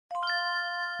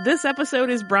This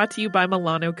episode is brought to you by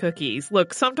Milano Cookies.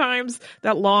 Look, sometimes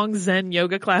that long Zen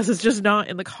yoga class is just not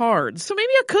in the cards, so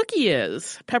maybe a cookie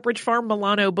is. Pepperidge Farm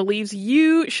Milano believes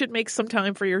you should make some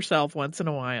time for yourself once in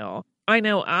a while. I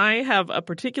know I have a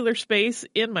particular space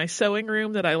in my sewing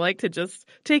room that I like to just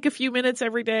take a few minutes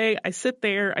every day. I sit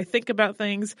there, I think about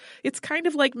things. It's kind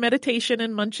of like meditation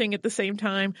and munching at the same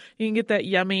time. You can get that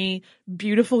yummy,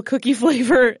 beautiful cookie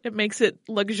flavor. It makes it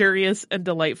luxurious and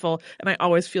delightful, and I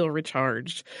always feel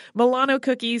recharged. Milano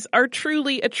cookies are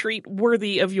truly a treat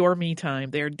worthy of your me time.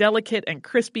 They're delicate and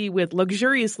crispy with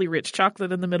luxuriously rich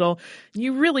chocolate in the middle.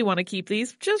 You really want to keep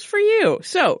these just for you.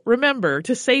 So remember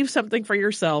to save something for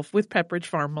yourself with Pepperidge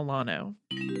Farm Milano.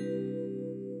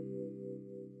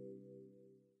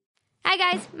 Hi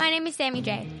guys, my name is Sammy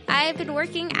J. I have been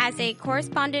working as a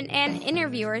correspondent and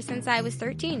interviewer since I was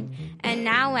 13. And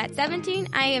now at 17,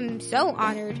 I am so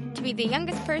honored to be the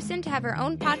youngest person to have her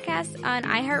own podcast on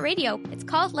iHeartRadio. It's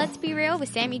called Let's Be Real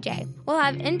with Sammy J. We'll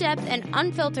have in-depth and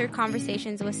unfiltered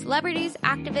conversations with celebrities,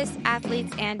 activists,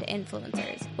 athletes, and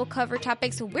influencers. We'll cover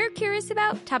topics we're curious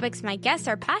about, topics my guests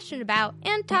are passionate about,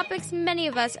 and topics many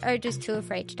of us are just too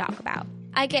afraid to talk about.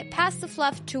 I get past the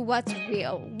fluff to what's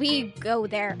real. We go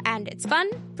there, and it's fun,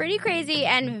 pretty crazy,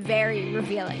 and very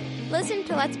revealing. Listen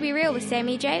to Let's Be Real with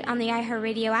Sammy J on the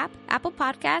iHeartRadio app, Apple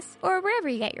Podcasts, or wherever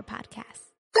you get your podcasts.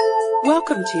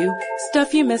 Welcome to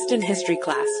Stuff You Missed in History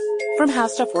Class from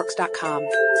HowStuffWorks.com.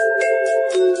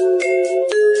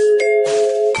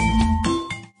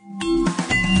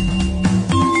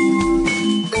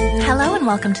 Hello and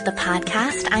welcome to the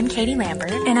podcast. I'm Katie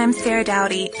Lambert. And I'm Sarah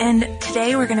Dowdy. And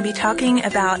today we're going to be talking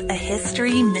about a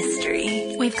history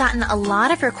mystery. We've gotten a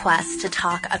lot of requests to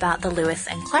talk about the Lewis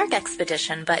and Clark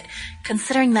expedition, but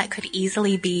considering that could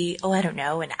easily be,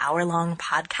 an hour-long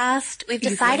podcast, we've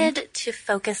decided to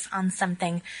focus on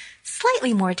something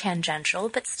slightly more tangential,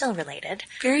 but still related.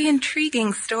 Very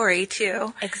intriguing story,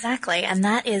 too. Exactly. And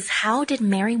that is, how did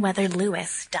Meriwether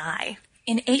Lewis die?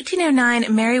 In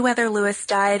 1809, Meriwether Lewis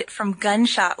died from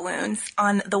gunshot wounds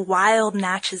on the Wild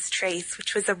Natchez Trace,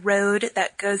 which was a road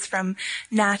that goes from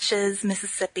Natchez,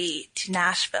 Mississippi to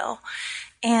Nashville.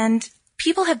 And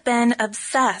people have been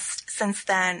obsessed since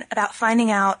then about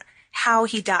finding out how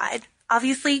he died.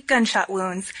 Obviously, gunshot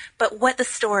wounds, but what the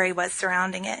story was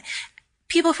surrounding it.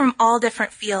 People from all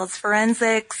different fields,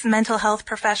 forensics, mental health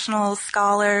professionals,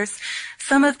 scholars.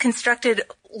 Some have constructed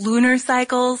lunar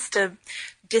cycles to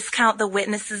discount the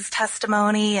witnesses'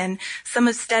 testimony, and some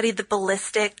have studied the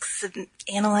ballistics and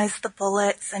analyzed the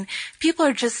bullets, and people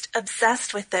are just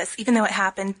obsessed with this, even though it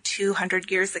happened 200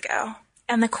 years ago.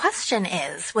 And the question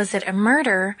is, was it a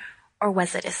murder or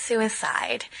was it a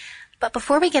suicide? But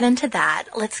before we get into that,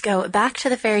 let's go back to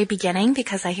the very beginning,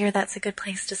 because I hear that's a good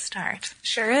place to start.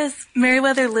 Sure is.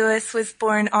 Meriwether Lewis was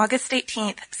born August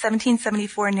 18th,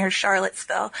 1774 near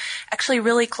Charlottesville, actually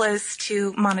really close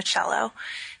to Monticello,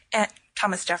 at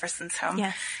Thomas Jefferson's home.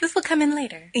 Yes, this will come in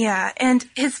later. Yeah, and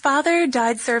his father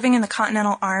died serving in the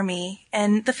Continental Army,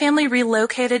 and the family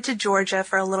relocated to Georgia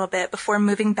for a little bit before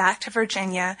moving back to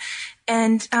Virginia.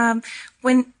 And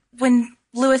when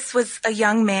Lewis was a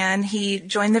young man, he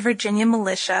joined the Virginia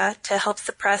militia to help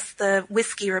suppress the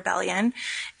Whiskey Rebellion,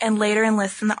 and later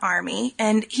enlists in the Army.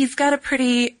 And he's got a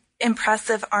pretty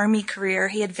impressive Army career.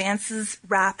 He advances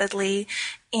rapidly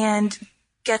and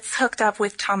gets hooked up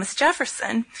with Thomas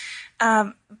Jefferson.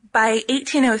 By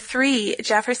 1803,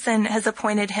 Jefferson has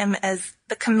appointed him as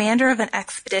the commander of an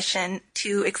expedition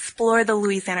to explore the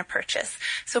Louisiana Purchase.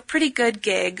 So a pretty good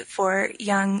gig for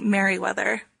young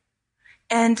Meriwether.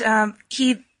 And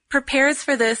he prepares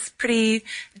for this pretty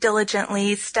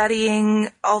diligently, studying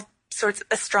all sorts of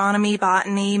astronomy,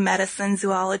 botany, medicine,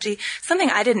 zoology, something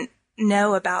I didn't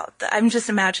know about. I'm just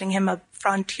imagining him a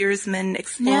frontiersman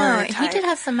explorer type. He did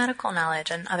have some medical knowledge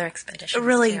and other expeditions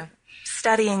really too.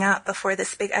 Studying up before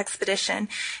this big expedition,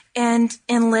 and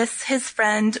enlists his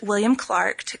friend William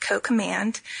Clark to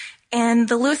co-command. And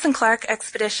the Lewis and Clark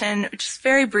expedition, just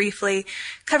very briefly,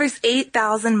 covers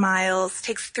 8,000 miles,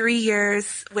 takes 3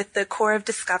 years with the Corps of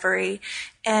Discovery.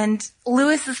 And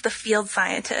Lewis is the field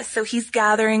scientist, so he's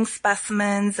gathering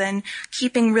specimens and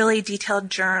keeping really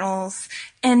detailed journals.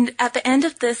 And at the end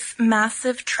of this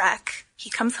massive trek,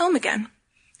 he comes home again.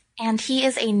 And he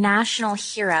is a national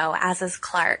hero, as is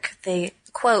Clark. The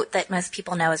quote that most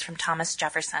people know is from Thomas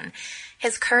Jefferson.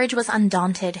 His courage was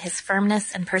undaunted, his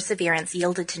firmness and perseverance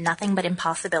yielded to nothing but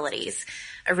impossibilities.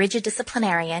 A rigid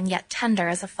disciplinarian, yet tender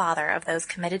as a father of those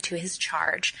committed to his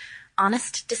charge.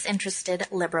 Honest, disinterested,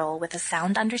 liberal, with a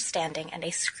sound understanding and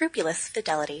a scrupulous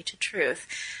fidelity to truth.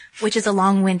 Which is a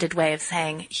long-winded way of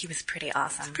saying he was pretty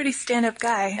awesome. Pretty stand-up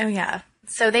guy. Oh, yeah.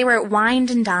 So they were wined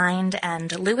and dined,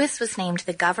 and Lewis was named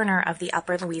the governor of the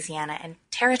Upper Louisiana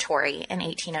Territory in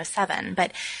 1807.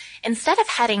 But instead of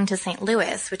heading to St.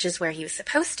 Louis, which is where he was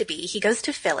supposed to be, he goes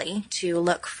to Philly to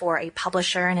look for a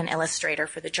publisher and an illustrator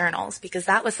for the journals, because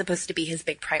that was supposed to be his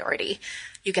big priority.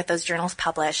 You get those journals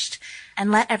published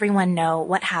and let everyone know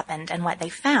what happened and what they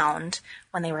found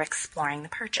when they were exploring the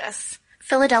purchase.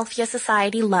 Philadelphia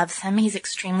society loves him. He's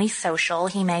extremely social.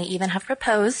 He may even have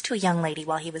proposed to a young lady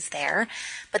while he was there.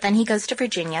 But then he goes to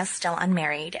Virginia, still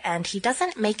unmarried, and he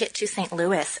doesn't make it to St.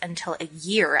 Louis until a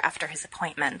year after his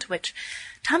appointment, which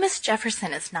Thomas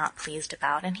Jefferson is not pleased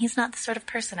about, and he's not the sort of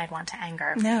person I'd want to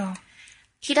anger. No.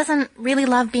 He doesn't really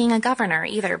love being a governor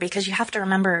either, because you have to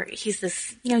remember he's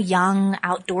this, young,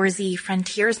 outdoorsy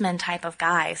frontiersman type of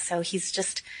guy. So he's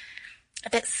just a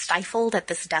bit stifled at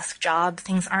this desk job.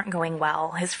 Things aren't going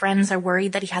well. His friends are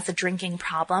worried that he has a drinking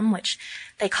problem, which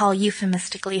they call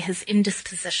euphemistically his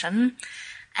indisposition,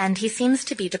 and he seems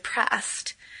to be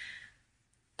depressed.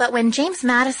 But when James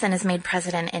Madison is made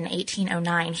president in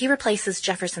 1809, he replaces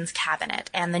Jefferson's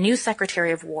cabinet, and the new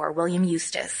Secretary of War, William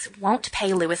Eustis, won't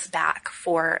pay Lewis back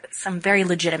for some very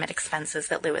legitimate expenses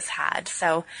that Lewis had.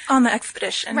 So on the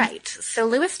expedition. Right. So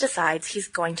Lewis decides he's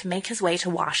going to make his way to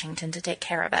Washington to take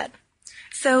care of it.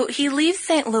 So he leaves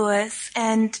St. Louis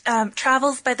and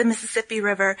travels by the Mississippi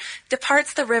River,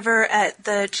 departs the river at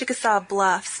the Chickasaw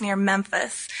Bluffs near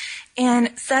Memphis,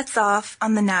 and sets off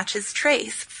on the Natchez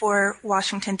Trace for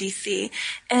Washington, D.C.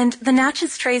 And the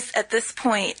Natchez Trace at this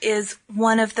point is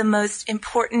one of the most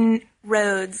important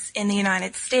roads in the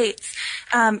United States.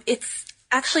 It's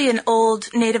actually an old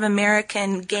Native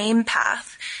American game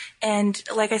path. And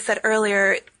like I said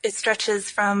earlier, it stretches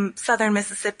from southern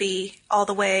Mississippi all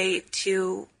the way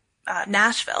to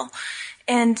Nashville.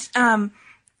 And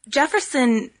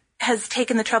Jefferson has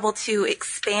taken the trouble to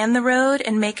expand the road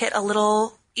and make it a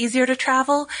little easier to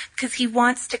travel, because he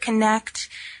wants to connect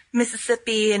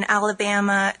Mississippi and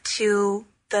Alabama to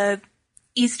the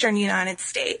eastern United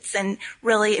States and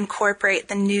really incorporate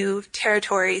the new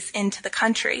territories into the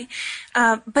country.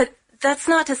 But that's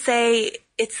not to say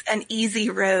it's an easy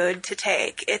road to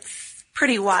take. It's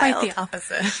pretty wild. Quite the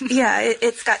opposite. Yeah,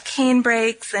 it's got cane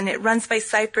brakes, and it runs by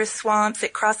cypress swamps.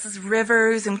 It crosses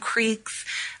rivers and creeks.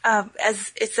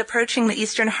 As it's approaching the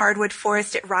eastern hardwood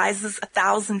forest, it rises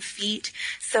 1,000 feet.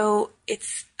 So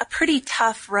it's a pretty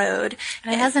tough road.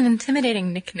 And it has an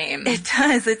intimidating nickname. It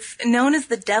does. It's known as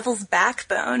the Devil's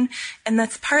Backbone, and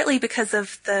that's partly because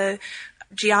of the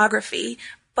geography,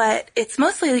 but it's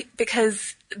mostly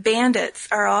because bandits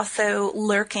are also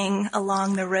lurking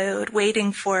along the road,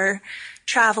 waiting for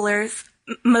travelers,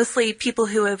 mostly people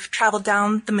who have traveled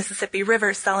down the Mississippi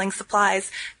River selling supplies,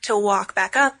 to walk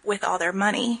back up with all their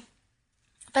money.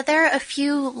 But there are a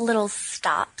few little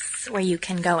stops where you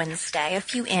can go and stay, a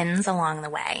few inns along the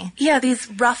way. Yeah, these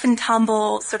rough and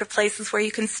tumble sort of places where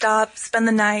you can stop, spend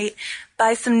the night,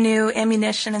 buy some new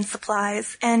ammunition and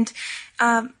supplies. And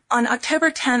on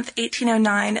October 10th,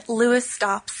 1809, Lewis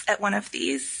stops at one of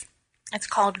these. It's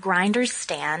called Grinder's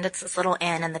Stand. It's this little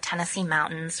inn in the Tennessee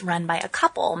mountains run by a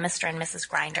couple, Mr. and Mrs.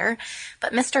 Grinder.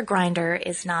 But Mr. Grinder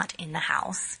is not in the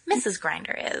house. Mrs.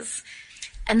 Grinder is.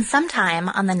 And sometime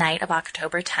on the night of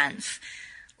October 10th,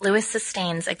 Lewis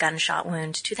sustains a gunshot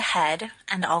wound to the head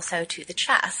and also to the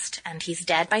chest, and he's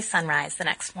dead by sunrise the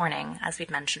next morning, as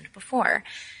we'd mentioned before.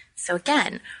 So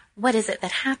again, what is it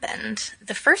that happened?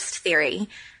 The first theory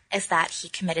is that he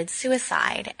committed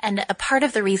suicide, and a part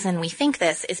of the reason we think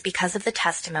this is because of the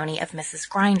testimony of Mrs.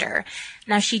 Grinder.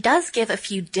 Now, she does give a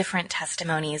few different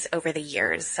testimonies over the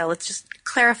years, so let's just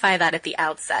clarify that at the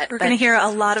outset. We're going to hear a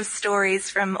lot of stories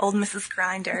from old Mrs.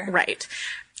 Grinder. Right.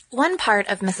 One part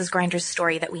of Mrs. Grinder's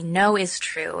story that we know is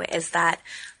true is that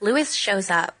Lewis shows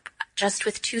up just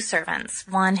with two servants,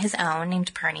 one his own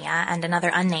named Pernia and another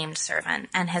unnamed servant,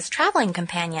 and his traveling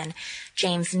companion,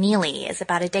 James Neely, is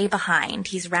about a day behind.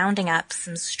 He's rounding up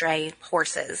some stray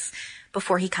horses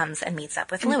before he comes and meets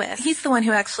up with Lewis. He's the one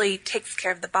who actually takes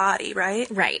care of the body, right?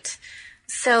 Right.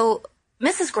 So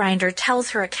Mrs. Grinder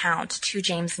tells her account to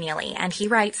James Neely, and he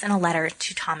writes in a letter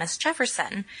to Thomas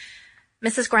Jefferson.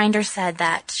 Mrs. Grinder said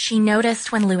that she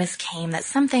noticed when Lewis came that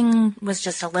something was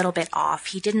just a little bit off.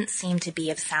 He didn't seem to be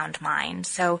of sound mind.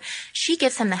 So she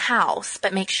gives him the house,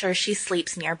 but makes sure she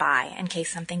sleeps nearby in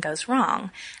case something goes wrong.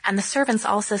 And the servants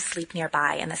also sleep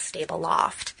nearby in the stable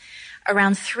loft.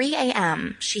 Around 3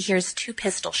 a.m., she hears 2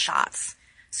 pistol shots.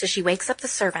 So she wakes up the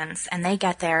servants, and they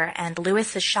get there, and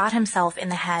Lewis has shot himself in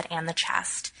the head and the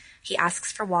chest. He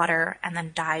asks for water and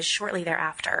then dies shortly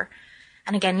thereafter.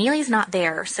 And again, Neely's not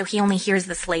there, so he only hears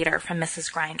this later from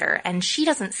Mrs. Grinder, and she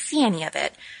doesn't see any of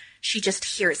it. She just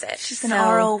hears it. She's an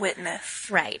oral witness.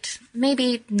 Right.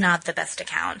 Maybe not the best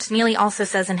account. Neely also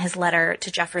says in his letter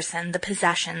to Jefferson the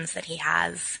possessions that he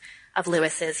has of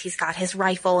Lewis's. He's got his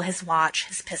rifle, his watch,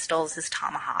 his pistols, his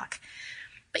tomahawk.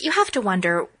 But you have to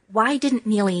wonder, why didn't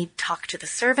Neely talk to the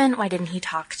servant? Why didn't he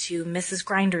talk to Mrs.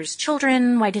 Grinder's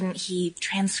children? Why didn't he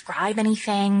transcribe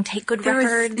anything, take good records?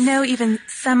 There was no even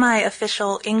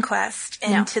semi-official inquest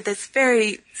into this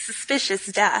very suspicious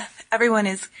death. Everyone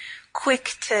is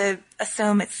quick to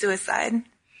assume it's suicide.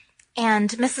 And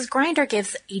Mrs. Grinder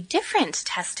gives a different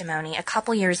testimony a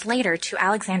couple years later to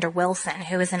Alexander Wilson,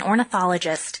 who is an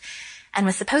ornithologist and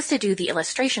was supposed to do the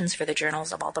illustrations for the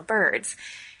journals of all the birds.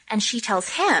 And she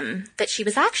tells him that she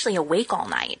was actually awake all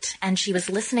night, and she was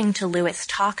listening to Lewis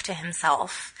talk to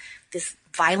himself, this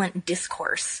violent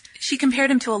discourse. She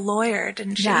compared him to a lawyer,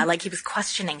 didn't she? Yeah, like he was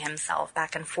questioning himself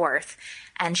back and forth.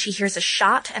 And she hears a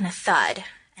shot and a thud.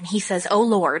 And he says, "Oh,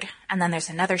 Lord." And then there's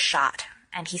another shot.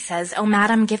 And he says, "Oh,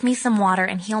 madam, give me some water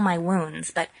and heal my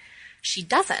wounds." But she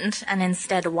doesn't, and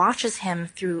instead watches him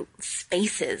through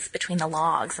spaces between the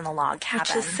logs in the log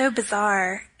cabin. Which is so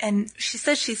bizarre. And she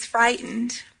says she's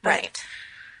frightened. Right.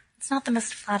 It's not the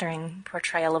most flattering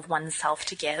portrayal of oneself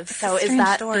to give. So is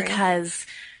that story. Because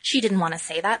she didn't want to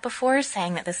say that before,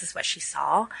 saying that this is what she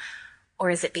saw? Or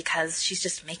is it because she's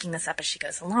just making this up as she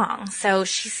goes along? So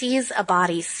she sees a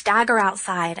body stagger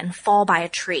outside and fall by a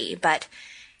tree, but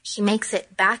he makes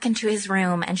it back into his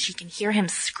room and she can hear him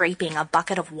scraping a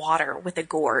bucket of water with a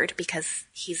gourd because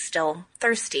he's still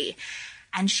thirsty.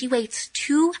 And she waits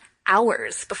 2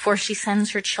 hours before she sends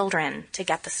her children to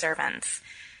get the servants.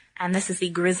 And this is the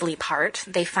grisly part.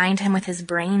 They find him with his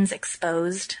brains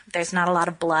exposed. There's not a lot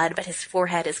of blood, but his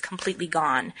forehead is completely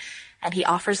gone. And he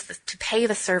offers to pay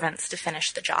the servants to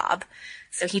finish the job.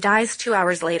 So he dies 2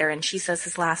 hours later, and she says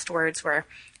his last words were,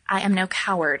 "I am no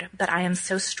coward, but I am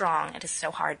so strong it is so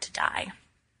hard to die."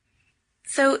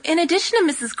 So in addition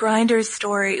to Mrs. Grinder's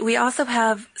story, we also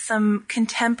have some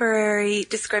contemporary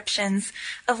descriptions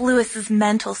of Lewis's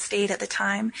mental state at the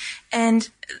time. And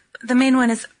the main one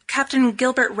is Captain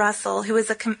Gilbert Russell, who was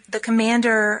the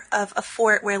commander of a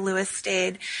fort where Lewis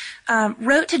stayed,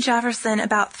 wrote to Jefferson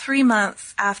about 3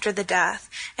 months after the death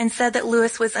and said that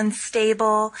Lewis was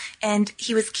unstable and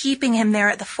he was keeping him there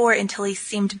at the fort until he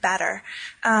seemed better.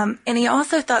 And he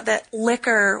also thought that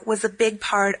liquor was a big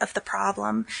part of the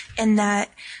problem and that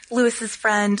Lewis's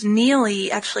friend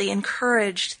Neely actually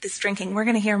encouraged this drinking. We're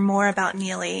going to hear more about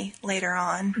Neely later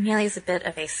on. Neely's a bit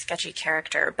of a sketchy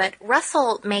character, but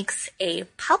Russell makes a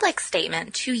public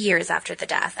statement 2 years after the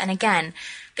death. And again,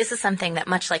 this is something that,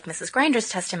 much like Mrs. Grinder's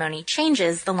testimony,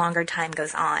 changes the longer time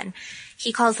goes on.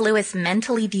 He calls Lewis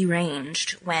mentally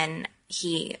deranged when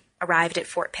he arrived at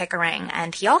Fort Pickering,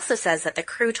 and he also says that the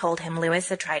crew told him Lewis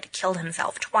had tried to kill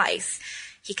himself twice.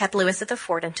 He kept Lewis at the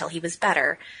fort until he was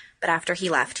better, but after he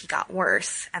left, he got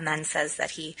worse, and then says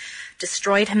that he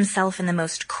destroyed himself in the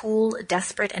most cool,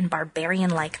 desperate, and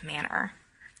barbarian-like manner.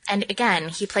 And again,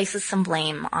 he places some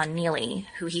blame on Neely,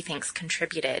 who he thinks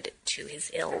contributed to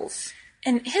his ills.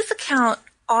 And his account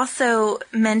also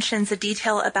mentions a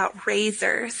detail about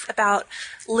razors, about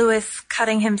Lewis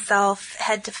cutting himself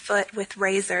head to foot with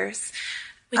razors.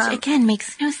 Which, again,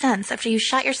 makes no sense. After you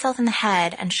shot yourself in the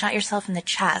head and shot yourself in the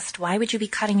chest, why would you be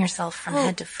cutting yourself from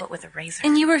head to foot with a razor?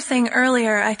 And you were saying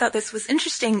earlier, I thought this was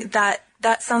interesting,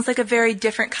 that sounds like a very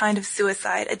different kind of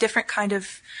suicide, a different kind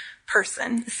of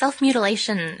person.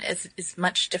 Self-mutilation is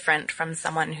much different from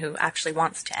someone who actually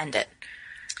wants to end it.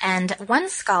 And one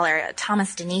scholar,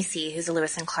 Thomas Denisi, who's a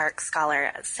Lewis and Clark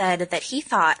scholar, said that he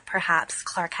thought perhaps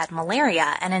Clark had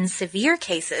malaria, and in severe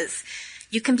cases,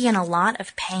 you can be in a lot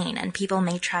of pain, and people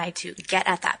may try to get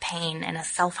at that pain in a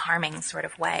self-harming sort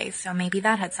of way. So maybe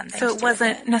that had something to do with it. So it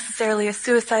wasn't necessarily a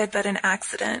suicide, but an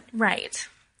accident. Right.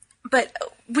 But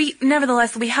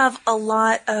nevertheless, we have a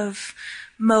lot of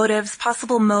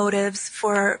possible motives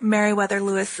for Meriwether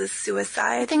Lewis's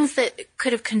suicide. Things that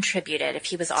could have contributed if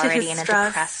he was already in a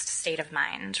depressed state of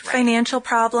mind. Right. Financial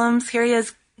problems. Here he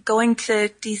is going to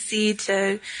D.C.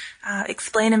 to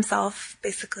explain himself,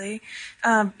 basically.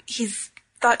 He's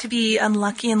thought to be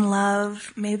unlucky in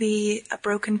love, maybe a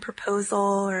broken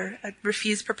proposal or a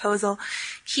refused proposal.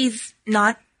 He's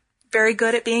not very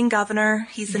good at being governor.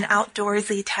 He's an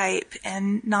outdoorsy type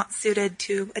and not suited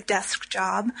to a desk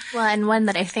job. Well, and one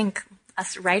that I think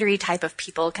us writery type of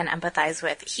people can empathize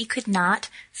with. He could not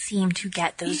seem to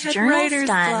get those journals done.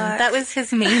 Block. That was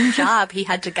his main job. He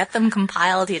had to get them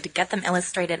compiled. He had to get them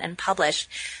illustrated and published.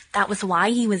 That was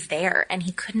why he was there, and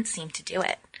he couldn't seem to do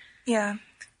it. Yeah.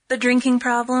 The drinking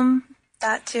problem,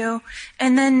 that too.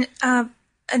 And then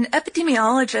an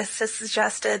epidemiologist has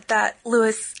suggested that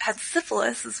Lewis had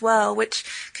syphilis as well, which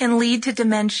can lead to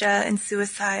dementia and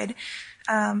suicide.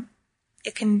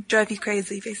 It can drive you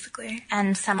crazy, basically.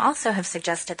 And some also have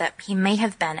suggested that he may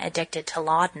have been addicted to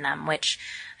laudanum, which,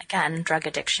 again, drug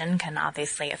addiction can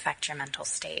obviously affect your mental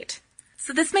state.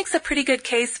 So this makes a pretty good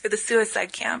case for the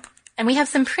suicide camp. And we have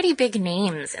some pretty big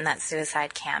names in that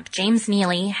suicide camp. James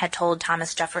Neely had told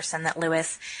Thomas Jefferson that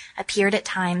Lewis appeared at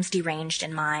times deranged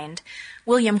in mind.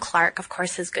 William Clark, of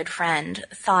course his good friend,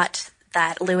 thought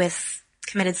that Lewis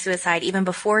committed suicide even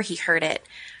before he heard it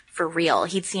for real.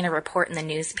 He'd seen a report in the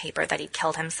newspaper that he'd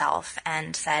killed himself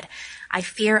and said, I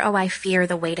fear,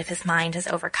 the weight of his mind has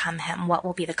overcome him. What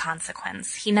will be the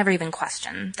consequence? He never even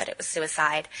questioned that it was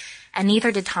suicide. And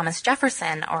neither did Thomas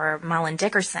Jefferson or Mullen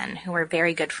Dickerson, who were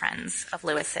very good friends of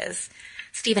Lewis's.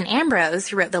 Stephen Ambrose,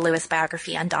 who wrote the Lewis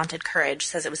biography Undaunted Courage,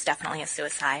 says it was definitely a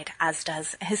suicide, as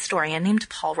does a historian named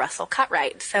Paul Russell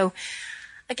Cutright. So,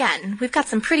 again, we've got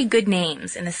some pretty good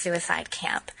names in the suicide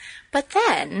camp. But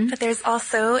there's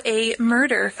also a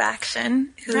murder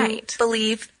faction who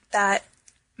believe that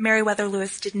Meriwether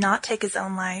Lewis did not take his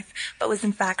own life, but was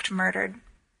in fact murdered.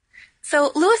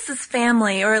 So Lewis's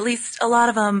family, or at least a lot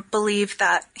of them, believe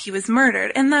that he was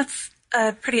murdered, and that's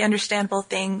a pretty understandable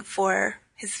thing for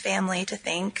his family to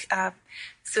think.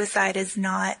 Suicide is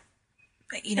not,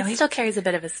 he still carries a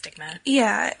bit of a stigma.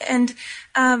 Yeah, and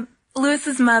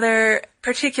Lewis's mother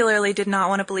particularly did not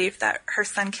want to believe that her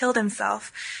son killed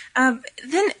himself.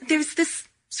 Then there's this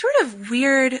sort of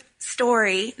weird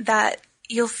story that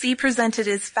you'll see presented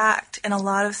as fact in a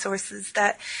lot of sources,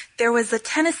 that there was a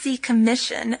Tennessee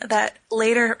commission that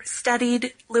later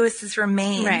studied Lewis's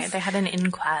remains. Right, they had an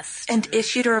inquest. And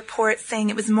issued a report saying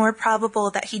it was more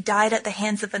probable that he died at the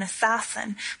hands of an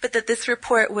assassin, but that this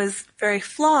report was very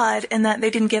flawed and that they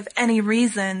didn't give any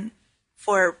reason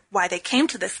for why they came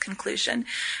to this conclusion.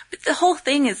 But the whole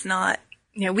thing is not.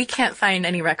 We can't find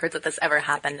any records that this ever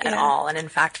happened at all, and in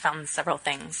fact found several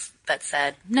things that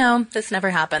said, no, this never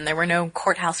happened. There were no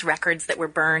courthouse records that were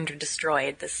burned or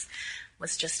destroyed. This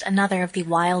was just another of the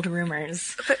wild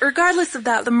rumors. But regardless of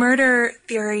that, the murder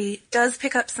theory does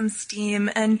pick up some steam,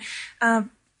 and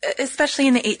especially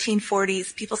in the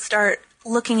 1840s, people start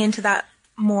looking into that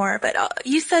more. But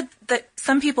you said that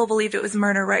some people believed it was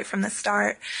murder right from the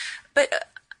start. But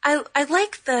I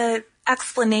like the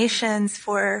explanations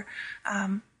for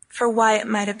why it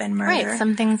might have been murder. Right,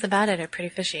 some things about it are pretty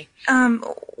fishy.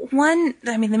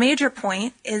 The major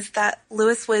point is that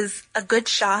Lewis was a good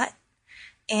shot,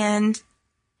 and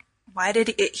why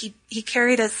did he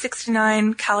carried a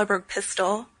 69 caliber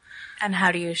pistol. And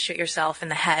how do you shoot yourself in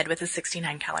the head with a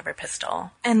 69 caliber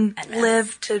pistol? And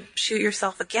live to shoot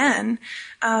yourself again.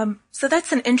 So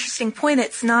that's an interesting point.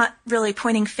 It's not really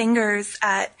pointing fingers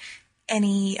at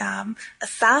any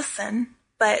assassin,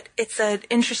 but it's an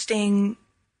interesting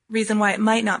reason why it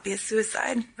might not be a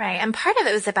suicide. Right, and part of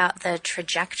it was about the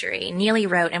trajectory. Neely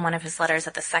wrote in one of his letters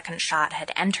that the second shot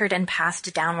had entered and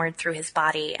passed downward through his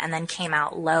body and then came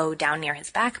out low down near his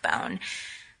backbone.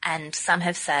 And some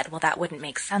have said, well, that wouldn't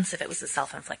make sense if it was a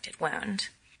self-inflicted wound.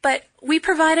 But we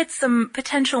provided some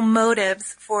potential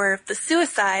motives for the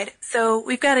suicide, so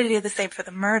we've got to do the same for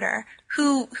the murder.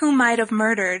 Who might have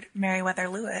murdered Meriwether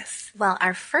Lewis? Well,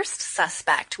 our first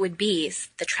suspect would be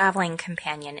the traveling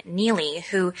companion, Neely,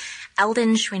 who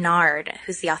Eldon Chouinard,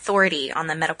 who's the authority on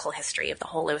the medical history of the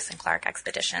whole Lewis and Clark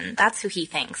expedition, that's who he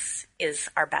thinks is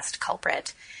our best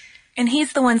culprit. And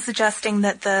he's the one suggesting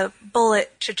that the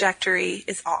bullet trajectory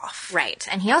is off. Right.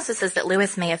 And he also says that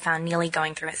Lewis may have found Neely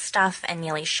going through his stuff and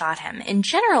Neely shot him. In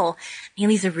general,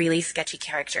 Neely's a really sketchy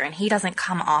character, and he doesn't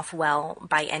come off well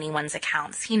by anyone's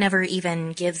accounts. He never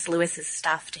even gives Lewis's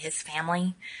stuff to his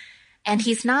family. And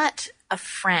he's not a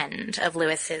friend of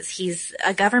Lewis's. He's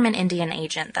a government Indian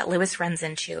agent that Lewis runs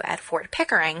into at Fort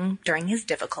Pickering during his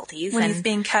difficulties. When he's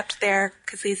being kept there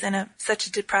because he's in such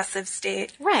a depressive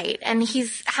state. Right, and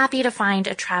he's happy to find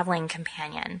a traveling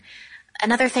companion.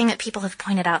 Another thing that people have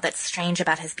pointed out that's strange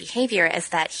about his behavior is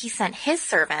that he sent his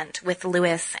servant with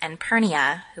Lewis and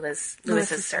Pernia, who was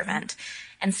Lewis's servant,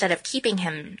 instead of keeping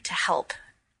him to help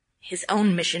his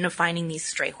own mission of finding these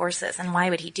stray horses. And why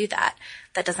would he do that?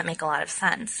 That doesn't make a lot of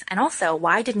sense. And also,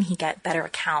 why didn't he get better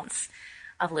accounts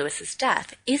of Lewis's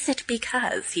death? Is it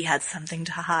because he had something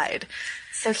to hide?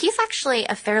 So he's actually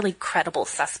a fairly credible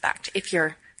suspect if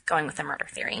you're going with the murder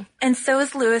theory. And so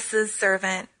is Lewis's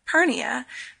servant, Pernia.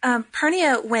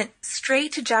 Pernia went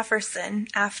straight to Jefferson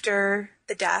after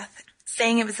the death,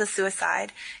 saying it was a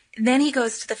suicide. Then he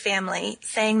goes to the family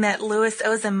saying that Lewis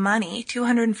owes him money,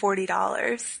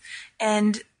 $240,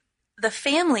 and the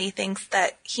family thinks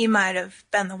that he might have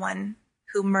been the one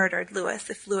who murdered Lewis,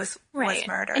 if Lewis was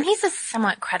murdered. And he's a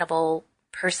somewhat credible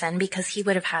person because he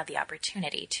would have had the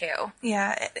opportunity too.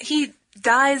 Yeah, he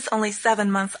dies only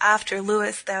 7 months after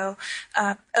Lewis, though,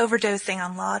 overdosing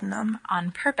on laudanum.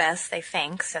 On purpose, they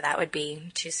think, so that would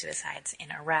be 2 suicides in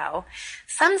a row.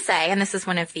 Some say, and this is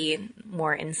one of the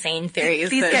more insane theories.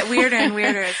 These get weirder and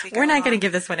weirder as we go We're not along. going to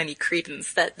give this one any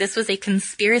credence, that this was a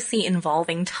conspiracy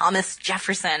involving Thomas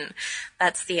Jefferson.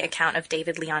 That's the account of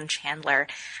David Leon Chandler.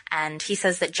 And he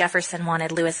says that Jefferson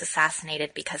wanted Lewis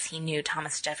assassinated because he knew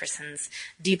Thomas Jefferson's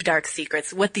deep, dark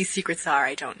secrets. What these secrets are,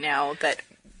 I don't know, but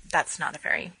that's not a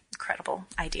very credible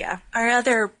idea. Our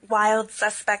other wild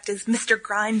suspect is Mr.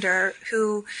 Grinder,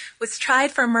 who was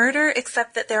tried for murder,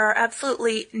 except that there are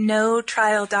absolutely no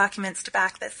trial documents to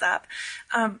back this up.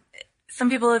 Some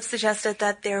people have suggested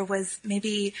that there was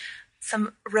maybe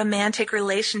some romantic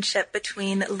relationship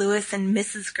between Lewis and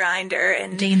Mrs. Grinder,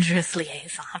 and Dangerous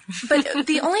liaison. But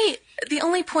the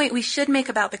only point we should make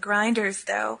about the Grinders,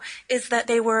 though, is that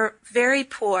they were very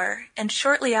poor, and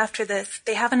shortly after this,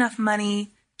 they have enough money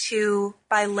to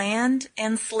buy land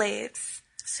and slaves.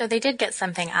 So they did get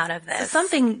something out of this. So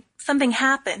something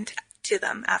happened to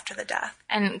them after the death.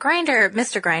 And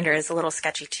Mr. Grinder is a little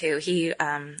sketchy too. He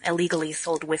illegally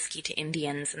sold whiskey to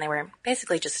Indians, and they were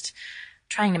basically just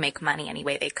trying to make money any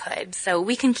way they could. So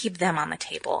we can keep them on the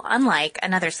table, unlike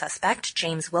another suspect,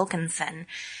 James Wilkinson.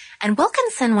 And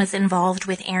Wilkinson was involved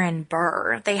with Aaron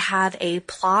Burr. They had a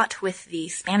plot with the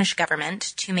Spanish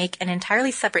government to make an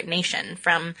entirely separate nation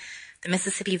from the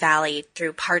Mississippi Valley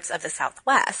through parts of the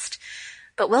Southwest.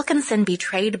 But Wilkinson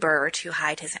betrayed Burr to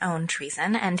hide his own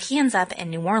treason, and he ends up in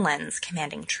New Orleans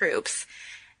commanding troops,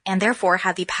 and therefore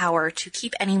had the power to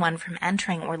keep anyone from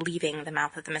entering or leaving the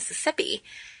mouth of the Mississippi.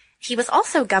 He was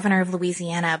also governor of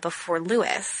Louisiana before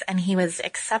Lewis, and he was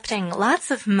accepting lots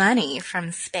of money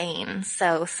from Spain.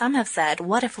 So some have said,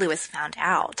 what if Lewis found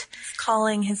out? He's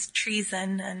calling his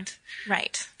treason and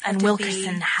Right. And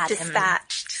Wilkinson had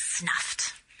dispatched. him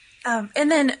snuffed. And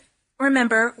then,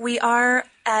 remember, we are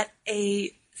at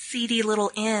a seedy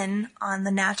little inn on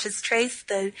the Natchez Trace,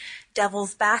 the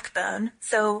Devil's Backbone,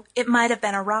 so it might have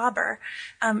been a robber.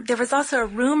 There was also a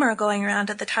rumor going around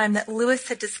at the time that Lewis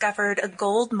had discovered a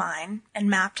gold mine and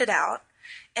mapped it out,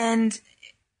 and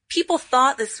people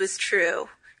thought this was true,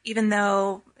 even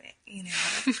though,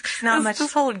 it's not much.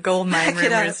 This whole gold mine Back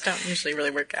it up. rumors don't usually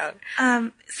really work out.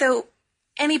 So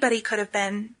anybody could have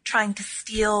been trying to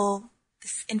steal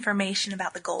this information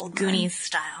about the gold mine. Goonies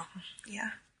style.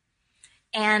 Yeah.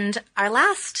 And our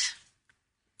last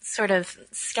sort of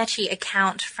sketchy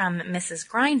account from Mrs.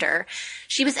 Grinder,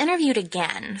 she was interviewed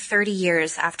again 30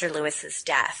 years after Lewis's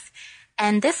death.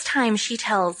 And this time she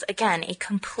tells, again, a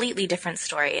completely different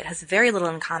story. It has very little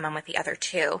in common with the other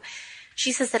two.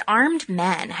 She says that armed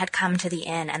men had come to the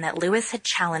inn and that Lewis had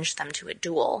challenged them to a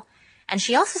duel. And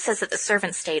she also says that the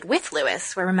servants stayed with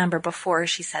Lewis, where remember before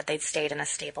she said they'd stayed in a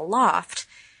stable loft.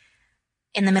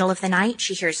 In the middle of the night,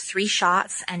 she hears 3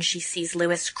 shots, and she sees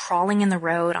Lewis crawling in the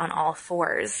road on all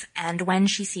fours. And when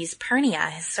she sees Pernia,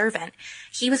 his servant,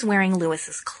 he was wearing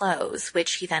Lewis's clothes,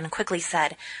 which he then quickly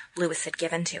said Lewis had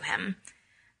given to him.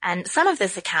 And some of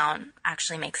this account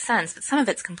actually makes sense, but some of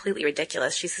it's completely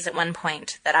ridiculous. She says at one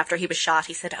point that after he was shot,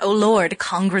 he said, "Oh Lord,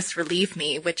 Congress relieve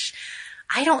me," which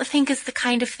I don't think is the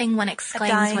kind of thing one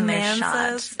exclaims when they're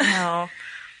shot. No.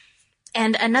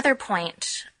 And another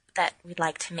point that we'd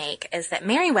like to make is that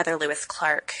Meriwether Lewis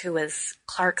Clark, who was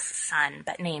Clark's son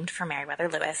but named for Meriwether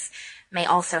Lewis, may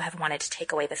also have wanted to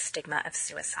take away the stigma of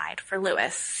suicide for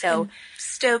Lewis. So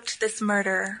Stoked this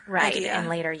murder idea. in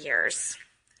later years.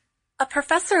 A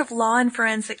professor of law and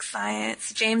forensic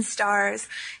science, James Starrs,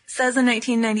 says in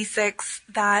 1996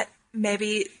 that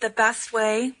maybe the best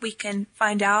way we can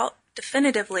find out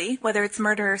definitively whether it's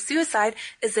murder or suicide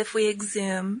is if we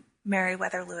exhume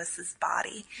Meriwether Lewis's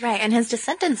body. Right, and his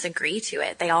descendants agree to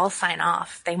it. They all sign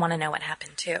off. They want to know what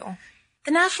happened too.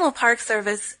 The National Park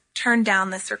Service turned down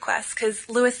this request because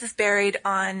Lewis is buried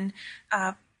on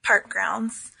park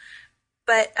grounds.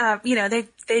 But,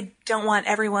 they don't want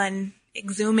everyone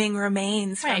exhuming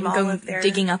remains Right, from and all go of their...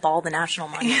 digging up all the national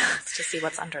monuments to see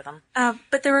what's under them.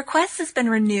 But the request has been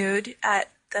renewed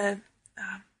at the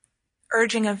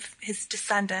urging of his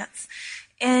descendants.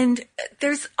 And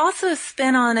there's also a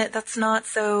spin on it that's not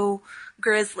so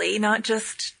grisly, not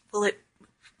just, was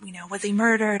he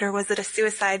murdered or was it a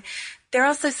suicide? They're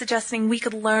also suggesting we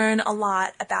could learn a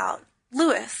lot about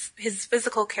Lewis, his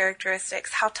physical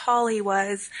characteristics, how tall he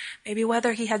was, maybe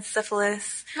whether he had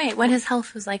syphilis. Right, what his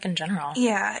health was like in general.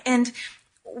 Yeah, and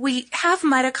we have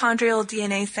mitochondrial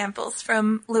DNA samples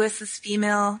from Lewis's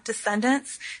female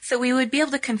descendants, so we would be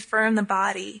able to confirm the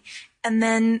body. And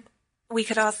then We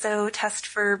could also test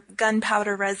for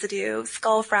gunpowder residue,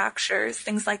 skull fractures,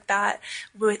 things like that,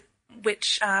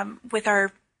 which with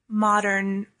our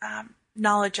modern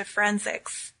knowledge of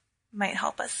forensics might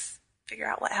help us figure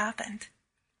out what happened.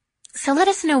 So let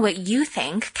us know what you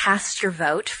think. Cast your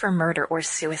vote for murder or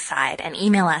suicide and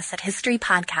email us at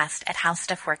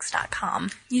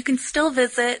historypodcast@howstuffworks.com. You can still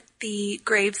visit the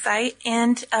gravesite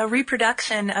and a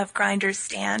reproduction of Grinder's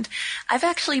Stand. I've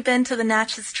actually been to the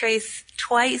Natchez Trace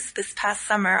twice this past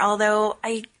summer, although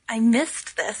I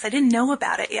missed this. I didn't know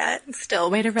about it yet.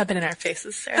 Still, way to rub it in our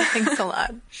faces, Sarah. Thanks a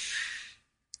lot.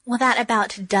 Well, that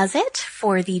about does it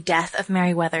for the death of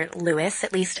Meriwether Lewis,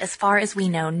 at least as far as we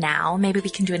know now. Maybe we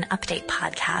can do an update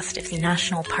podcast if the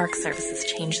National Park Services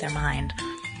change their mind.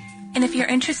 And if you're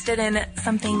interested in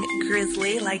something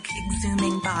grisly like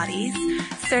exhuming bodies,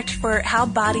 search for How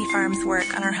Body Farms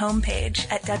Work on our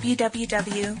homepage at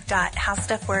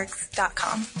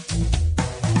www.howstuffworks.com.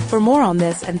 For more on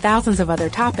this and thousands of other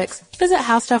topics, visit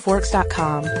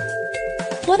howstuffworks.com.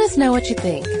 Let us know what you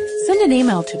think. Send an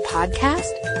email to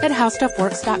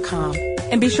podcast@howstuffworks.com.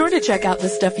 And be sure to check out the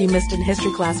Stuff You Missed in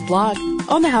History Class blog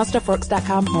on the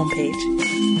howstuffworks.com homepage.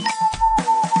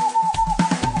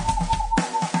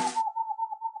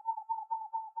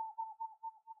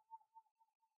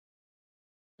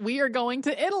 We are going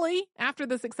to Italy. After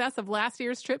the success of last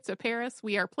year's trip to Paris,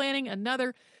 we are planning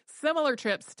another similar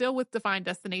trip, still with defined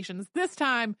destinations, this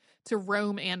time to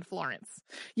Rome and Florence.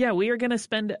 Yeah, we are going to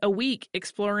spend a week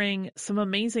exploring some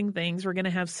amazing things. We're going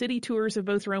to have city tours of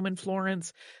both Rome and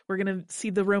Florence. We're going to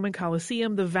see the Roman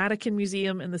Colosseum, the Vatican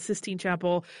Museum, and the Sistine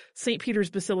Chapel, St.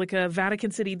 Peter's Basilica,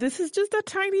 Vatican City. This is just a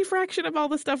tiny fraction of all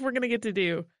the stuff we're going to get to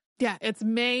do. Yeah, it's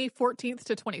May 14th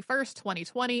to 21st,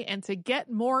 2020. And to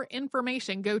get more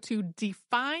information, go to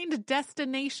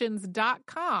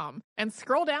defineddestinations.com and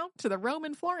scroll down to the Rome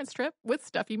and Florence trip with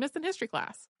Stuff You Missed in History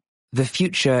Class. The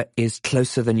future is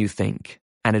closer than you think,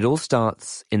 and it all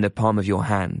starts in the palm of your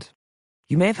hand.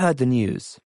 You may have heard the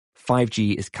news.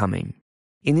 5G is coming.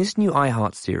 In this new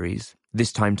iHeart series,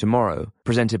 This Time Tomorrow,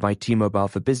 presented by T-Mobile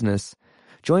for Business,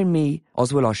 join me,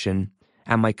 Oswald Oshin,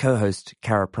 and my co-host,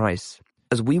 Kara Price,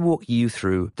 as we walk you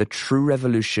through the true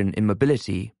revolution in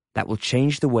mobility that will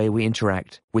change the way we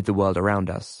interact with the world around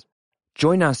us.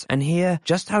 Join us and hear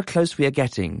just how close we are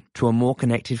getting to a more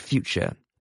connected future.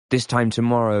 This Time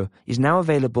Tomorrow is now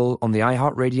available on the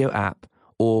iHeartRadio app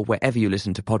or wherever you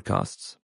listen to podcasts.